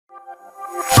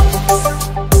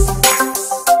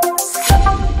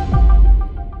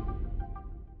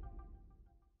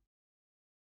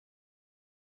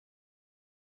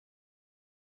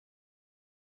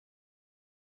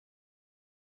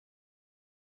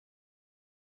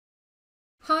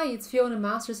Hi, it's Fiona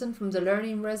Masterson from the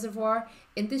Learning Reservoir.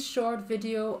 In this short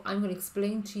video, I'm going to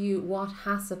explain to you what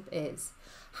HACCP is.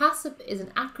 HACCP is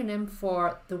an acronym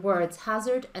for the words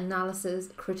Hazard Analysis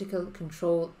Critical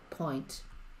Control Point.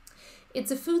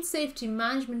 It's a food safety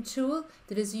management tool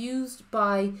that is used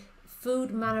by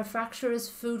food manufacturers,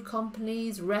 food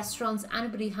companies, restaurants,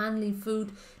 anybody handling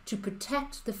food to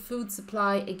protect the food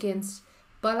supply against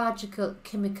biological,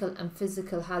 chemical and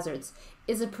physical hazards.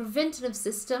 Is a preventative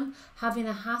system. Having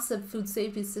a HACCP food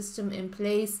safety system in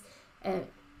place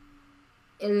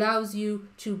allows you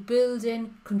to build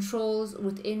in controls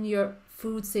within your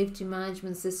food safety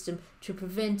management system to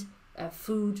prevent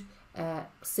food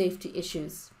safety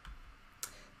issues.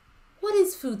 What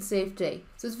is food safety?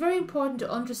 So it's very important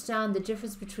to understand the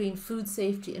difference between food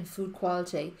safety and food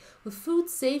quality. Well, food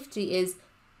safety is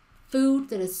food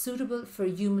that is suitable for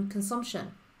human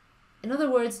consumption. In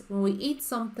other words, when we eat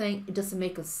something, it doesn't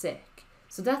make us sick.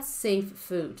 So that's safe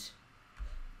food.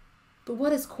 But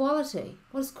what is quality?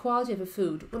 What is quality of a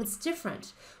food? Well, it's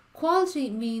different.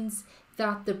 Quality means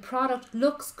that the product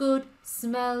looks good,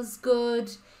 smells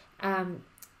good, and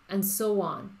so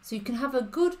on. So you can have a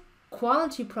good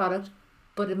quality product,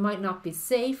 but it might not be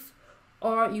safe.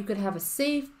 Or you could have a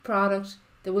safe product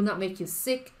that will not make you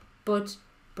sick, but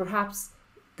perhaps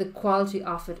the quality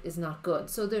of it is not good.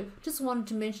 So just wanted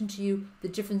to mention to you the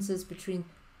differences between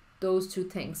those two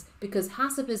things, because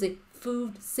HACCP is a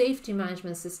food safety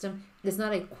management system. It is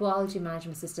not a quality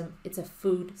management system. It's a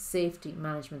food safety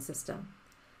management system.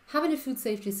 Having a food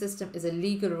safety system is a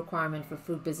legal requirement for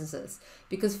food businesses,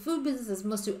 because food businesses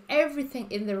must do everything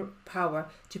in their power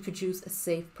to produce a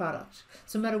safe product.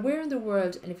 So no matter where in the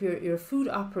world, and if you're a food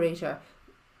operator,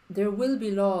 there will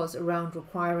be laws around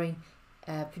requiring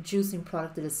producing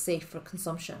product that is safe for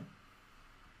consumption.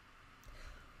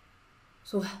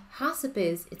 So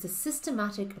HACCP it's a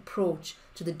systematic approach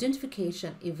to the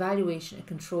identification, evaluation and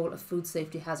control of food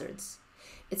safety hazards.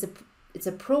 It's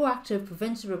a proactive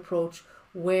preventative approach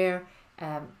where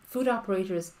food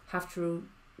operators have to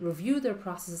review their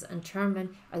processes and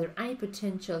determine are there any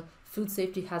potential food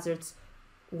safety hazards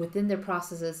within their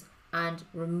processes and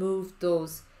remove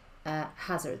those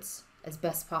hazards as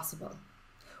best possible.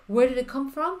 Where did it come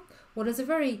from? Well, it's a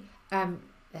very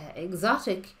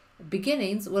exotic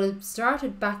beginnings. Well, it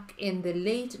started back in the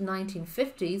late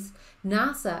 1950s.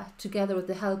 NASA, together with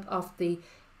the help of the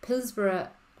Pillsbury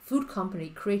Food Company,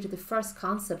 created the first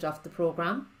concept of the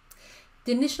program.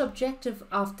 The initial objective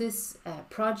of this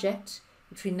project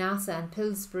between NASA and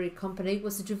Pillsbury Company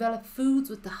was to develop foods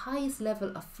with the highest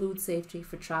level of food safety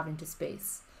for traveling to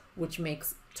space, which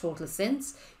makes total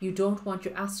sense. You don't want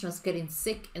your astronauts getting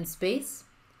sick in space.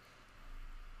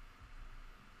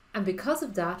 And because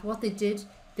of that, what they did,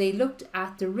 they looked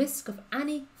at the risk of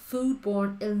any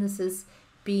foodborne illnesses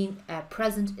being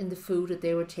present in the food that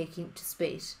they were taking to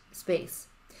space.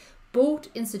 Both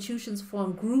institutions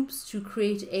formed groups to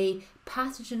create a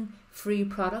pathogen-free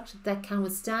product that can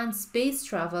withstand space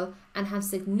travel and have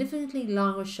significantly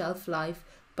longer shelf life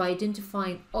by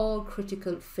identifying all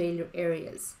critical failure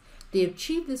areas. They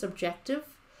achieved this objective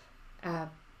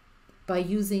by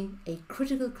using a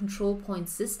critical control point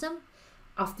system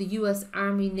of the US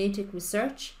Army NATIC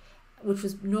research, which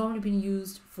was normally being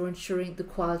used for ensuring the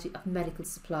quality of medical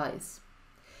supplies.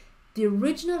 The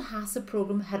original HACCP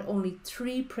program had only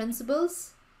 3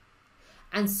 principles,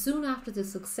 and soon after the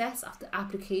success of the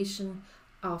application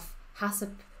of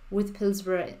HACCP with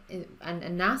Pillsbury and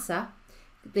NASA,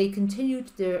 they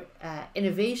continued their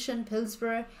innovation,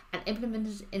 Pillsbury, and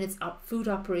implemented in its food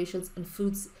operations and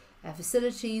food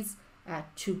facilities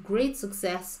to great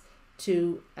success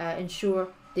to ensure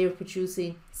they were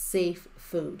producing safe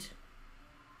food.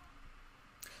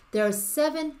 There are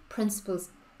 7 principles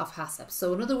of HACCP.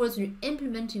 So in other words, when you're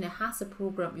implementing a HACCP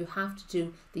program, you have to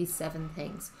do these 7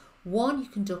 things. 1, you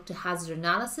conduct a hazard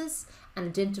analysis and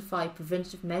identify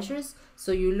preventative measures.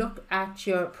 So you look at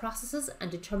your processes and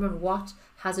determine what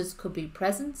hazards could be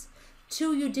present.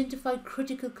 2, you identify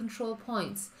critical control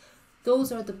points.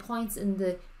 Those are the points in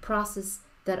the process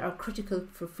that are critical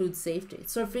for food safety.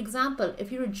 So for example,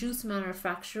 if you're a juice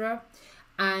manufacturer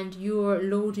and you're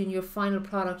loading your final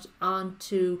product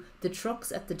onto the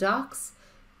trucks at the docks,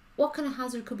 what kind of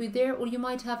hazard could be there? Well, you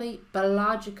might have a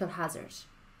biological hazard.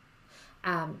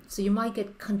 So you might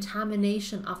get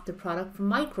contamination of the product from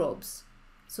microbes.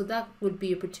 So that would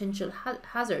be a potential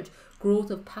hazard,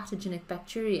 growth of pathogenic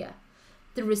bacteria.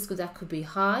 The risk of that could be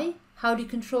high. How do you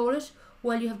control it?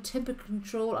 Well, you have temperature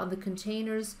control on the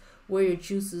containers where your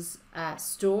juice is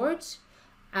stored.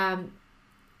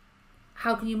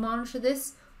 How can you monitor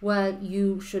this? Well,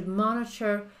 you should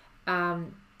monitor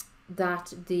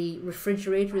that the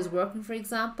refrigerator is working, for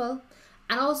example,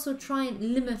 and also try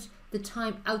and limit the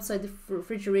time outside the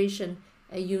refrigeration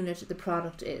unit the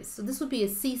product is. So this would be a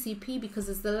CCP because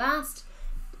it's the last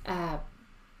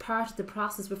part of the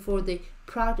process before the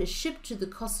product is shipped to the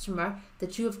customer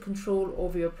that you have control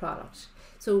over your product.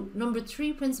 So number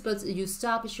 3 principles, you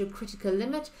establish your critical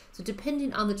limit. So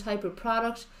depending on the type of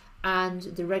product and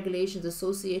the regulations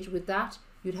associated with that,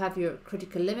 you'd have your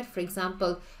critical limit. For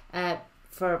example,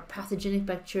 for pathogenic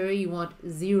bacteria, you want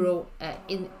 0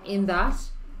 in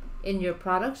your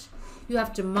product. You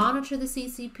have to monitor the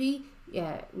CCP,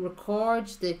 record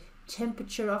the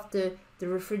temperature of the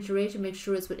refrigerator, make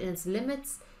sure it's within its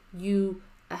limits. You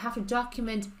have to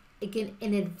document again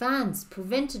in advance,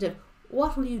 preventative.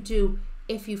 What will you do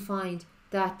if you find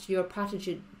that your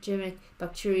pathogenic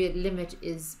bacteria limit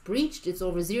is breached, it's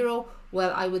over 0?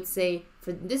 Well, I would say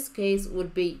for this case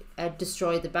would be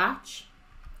destroy the batch.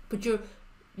 But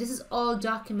this is all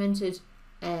documented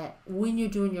when you're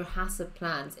doing your HACCP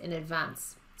plans in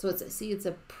advance. So it's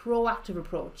a proactive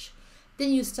approach.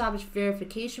 Then you establish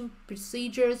verification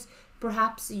procedures.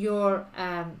 Perhaps your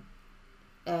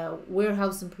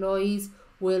warehouse employees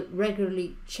will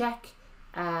regularly check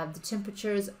the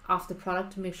temperatures of the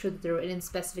product to make sure that they're in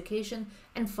specification,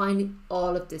 and finally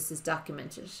all of this is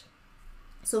documented.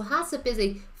 So HACCP is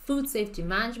a food safety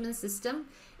management system.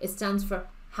 It stands for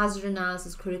Hazard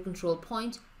Analysis Critical Control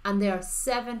Point, and there are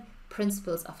 7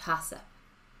 principles of HACCP.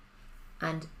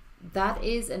 And that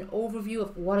is an overview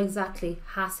of what exactly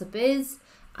HACCP is.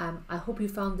 I hope you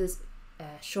found this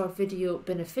short video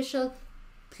beneficial.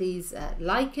 Please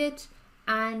like it,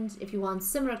 and if you want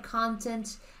similar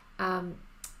content,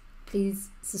 please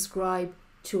subscribe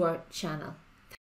to our channel.